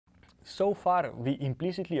So far, we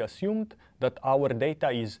implicitly assumed that our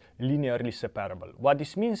data is linearly separable. What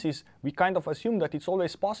this means is we kind of assume that it's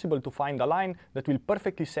always possible to find a line that will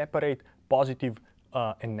perfectly separate positive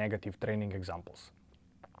and negative training examples.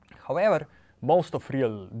 However, most of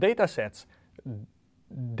real data sets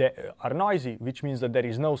are noisy, which means that there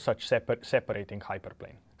is no such separating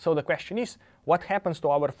hyperplane. So the question is, what happens to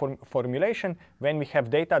our formulation when we have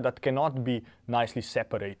data that cannot be nicely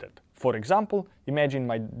separated? For example, imagine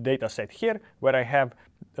my data set here, where I have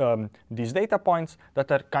these data points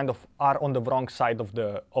that are on the wrong side of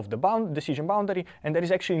the decision boundary, and there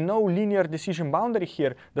is actually no linear decision boundary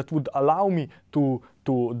here that would allow me to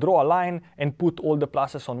draw a line and put all the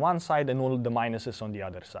pluses on one side and all the minuses on the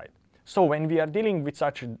other side. So when we are dealing with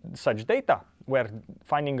such data, where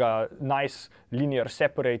finding a nice linear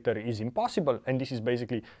separator is impossible, and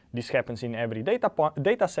this happens in every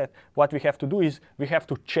data set, what we have to do is we have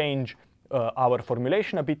to change our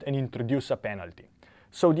formulation a bit and introduce a penalty.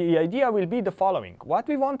 So the idea will be the following. What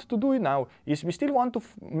we want to do now is we still want to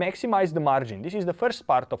maximize the margin. This is the first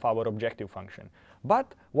part of our objective function.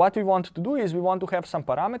 But what we want to do is we want to have some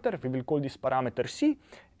parameter. We will call this parameter C,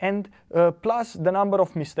 and plus the number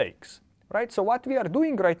of mistakes. Right? So what we are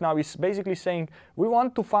doing right now is basically saying we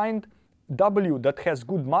want to find W that has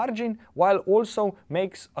good margin while also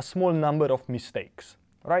makes a small number of mistakes.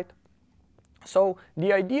 Right? So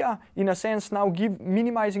the idea, in a sense, now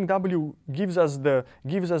minimizing W gives us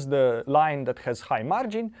the line that has high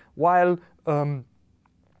margin, while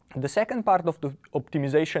the second part of the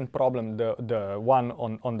optimization problem, the one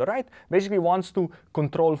on the right, basically wants to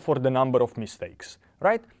control for the number of mistakes,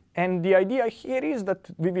 right? And the idea here is that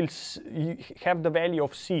we will have the value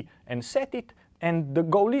of C and set it, and the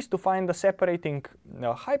goal is to find a separating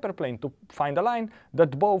hyperplane, to find a line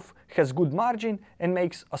that both has good margin and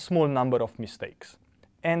makes a small number of mistakes.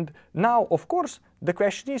 And now, of course, the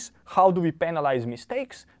question is, how do we penalize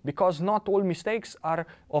mistakes? Because not all mistakes are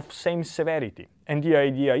of same severity. And the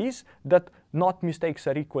idea is that not mistakes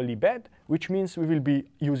are equally bad, which means we will be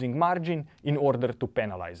using margin in order to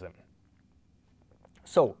penalize them.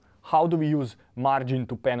 So how do we use margin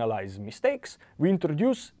to penalize mistakes? We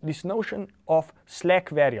introduce this notion of slack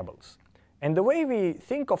variables. And the way we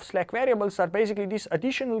think of slack variables are basically these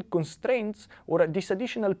additional constraints or these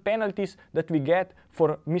additional penalties that we get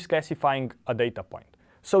for misclassifying a data point.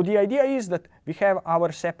 So the idea is that we have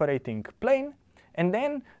our separating plane, and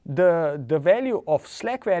then the value of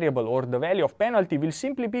slack variable or the value of penalty will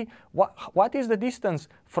simply be what is the distance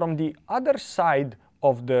from the other side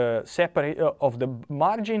of the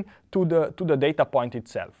margin to the data point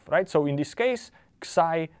itself, right? So in this case,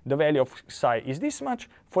 psi, the value of psi is this much.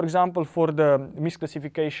 For example, for the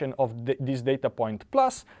misclassification of this data point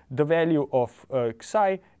plus, the value of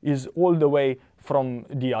psi is all the way from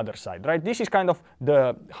the other side, right? This is kind of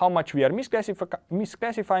how much we are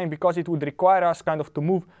misclassifying, because it would require us kind of to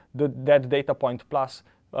move that data point plus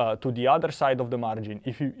to the other side of the margin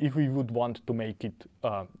if we would want to make it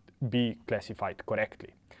be classified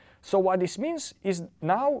correctly. So what this means is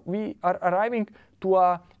now we are arriving to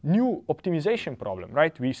a new optimization problem,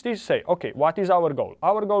 right? We still say, okay, what is our goal?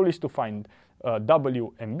 Our goal is to find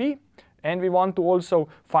W and B, and we want to also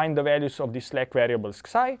find the values of the slack variables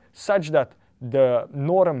psi such that the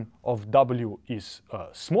norm of W is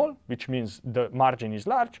small, which means the margin is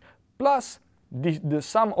large, plus the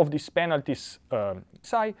sum of these penalties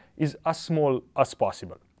psi is as small as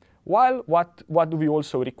possible. While what do we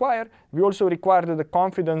also require? We also require that the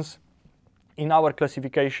confidence in our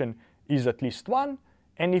classification is at least 1,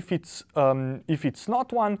 and if it's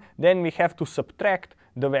not 1, then we have to subtract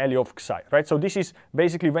the value of psi, right? So this is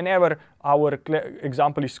basically whenever our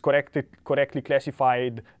example is correctly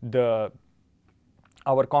classified,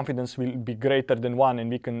 our confidence will be greater than 1, and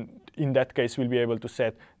we can, in that case, we'll be able to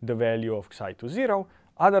set the value of psi to 0.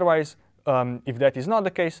 Otherwise, if that is not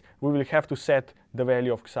the case, we will have to set the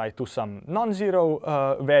value of psi to some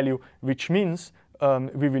non-zero value, which means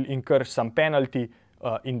we will incur some penalty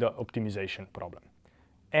in the optimization problem.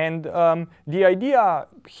 And the idea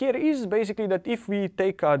here is basically that if we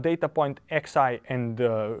take a data point xi and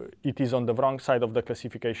it is on the wrong side of the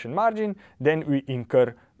classification margin, then we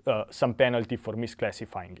incur some penalty for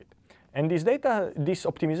misclassifying it. And this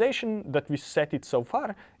optimization that we set it so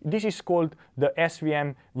far, this is called the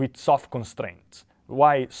SVM with soft constraints.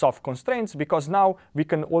 Why soft constraints? Because now we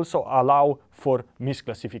can also allow for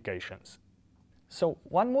misclassifications. So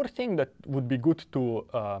one more thing that would be good to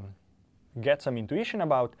get some intuition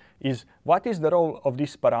about is what is the role of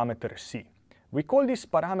this parameter C. We call this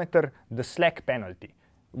parameter the slack penalty.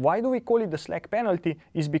 Why do we call it the slack penalty?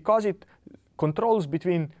 Is because it controls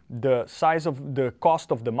between the size of the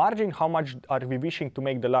cost of the margin, how much are we wishing to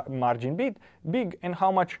make the margin big, and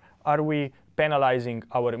how much are we penalizing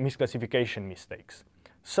our misclassification mistakes.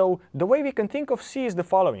 So the way we can think of C is the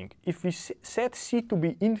following. If we set C to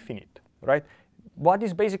be infinite, right, what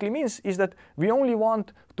this basically means is that we only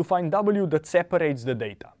want to find W that separates the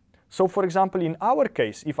data. So for example, in our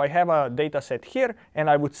case, if I have a data set here and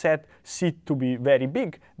I would set C to be very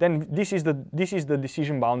big, then this is the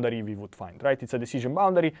decision boundary we would find, right? It's a decision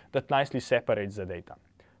boundary that nicely separates the data.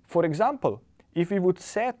 For example, if we would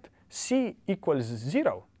set C equals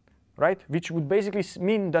 0, right, which would basically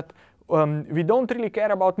mean that we don't really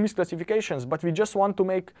care about misclassifications, but we just want to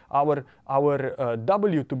make our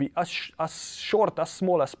W to be as short, as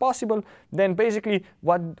small as possible, then basically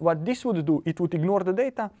what this would do, it would ignore the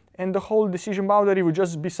data, and the whole decision boundary would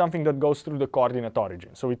just be something that goes through the coordinate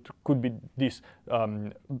origin. So it could be this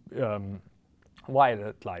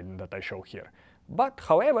violet line that I show here. But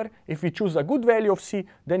however, if we choose a good value of C,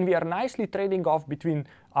 then we are nicely trading off between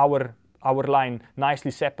our line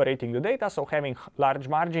nicely separating the data, so having large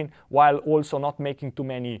margin while also not making too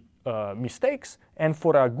many mistakes. And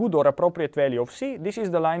for a good or appropriate value of C, this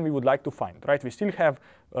is the line we would like to find, right? We still have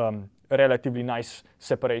a relatively nice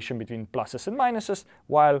separation between pluses and minuses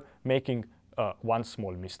while making one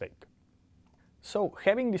small mistake. So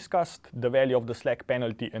having discussed the value of the slack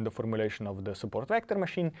penalty and the formulation of the support vector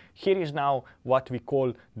machine, here is now what we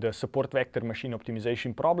call the support vector machine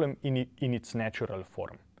optimization problem in its natural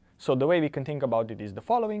form. So the way we can think about it is the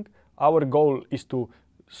following. Our goal is to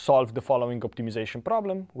solve the following optimization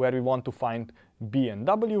problem, where we want to find B and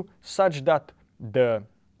W such that the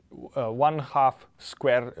 1/2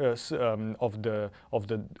 square of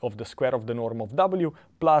the square of the norm of W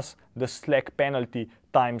plus the slack penalty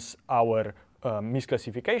times our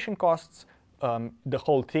misclassification costs, the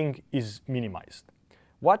whole thing is minimized.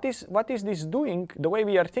 What is this doing? The way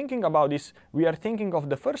we are thinking about this, we are thinking of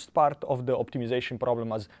the first part of the optimization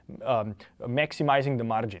problem as maximizing the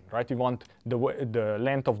margin, right? We want the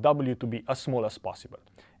length of W to be as small as possible.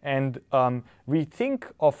 And we think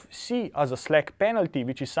of C as a slack penalty,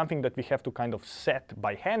 which is something that we have to kind of set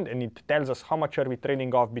by hand, and it tells us how much are we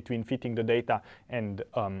trading off between fitting the data and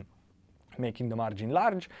making the margin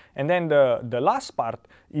large. And then the last part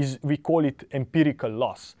is, we call it empirical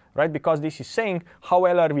loss, right? Because this is saying how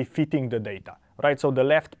well are we fitting the data, right? So the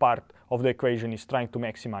left part of the equation is trying to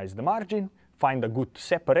maximize the margin, find a good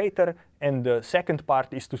separator, and the second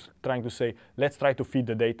part is trying to say, let's try to fit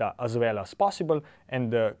the data as well as possible,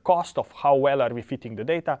 and the cost of how well are we fitting the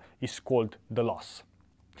data is called the loss.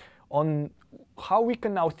 On how we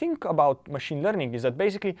can now think about machine learning is that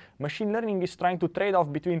basically machine learning is trying to trade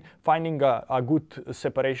off between finding a good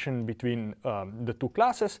separation between the two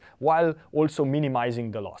classes while also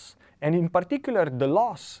minimizing the loss. And in particular, the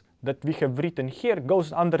loss that we have written here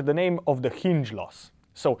goes under the name of the hinge loss.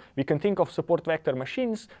 So we can think of support vector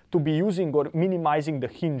machines to be using or minimizing the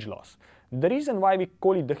hinge loss. The reason why we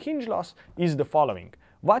call it the hinge loss is the following.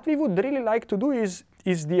 What we would really like to do is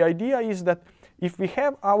the idea is that if we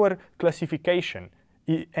have our classification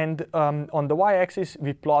and on the y-axis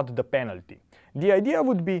we plot the penalty, the idea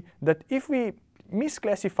would be that if we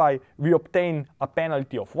misclassify, we obtain a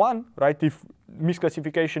penalty of 1, right? If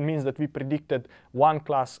misclassification means that we predicted one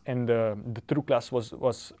class and the true class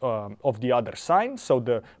was of the other sign, so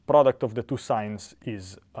the product of the two signs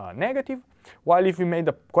is negative. While if we made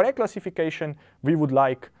the correct classification, we would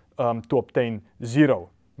like to obtain 0,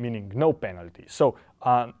 meaning no penalty. So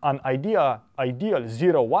an ideal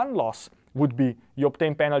 0-1 loss would be you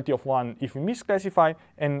obtain penalty of 1 if we misclassify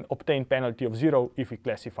and obtain penalty of 0 if we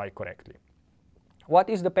classify correctly. What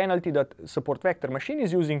is the penalty that support vector machine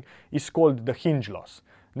is using is called the hinge loss.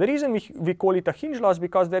 The reason we call it a hinge loss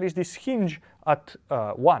because there is this hinge at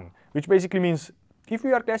 1, which basically means if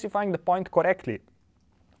we are classifying the point correctly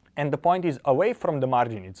and the point is away from the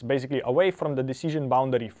margin, it's basically away from the decision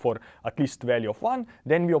boundary for at least value of 1,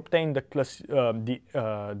 then we obtain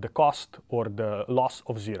the cost or the loss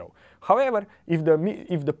of 0. However, if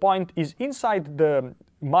the point is inside the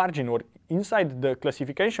margin or inside the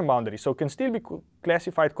classification boundary, so can still be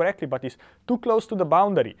classified correctly but is too close to the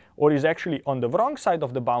boundary or is actually on the wrong side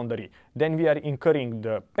of the boundary, then we are incurring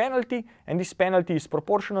the penalty, and this penalty is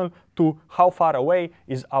proportional to how far away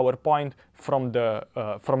is our point from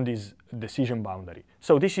this decision boundary.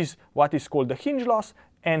 So this is what is called the hinge loss,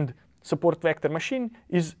 and support vector machine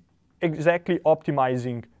is exactly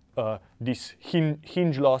optimizing this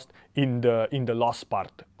hinge loss in the loss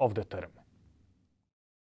part of the term.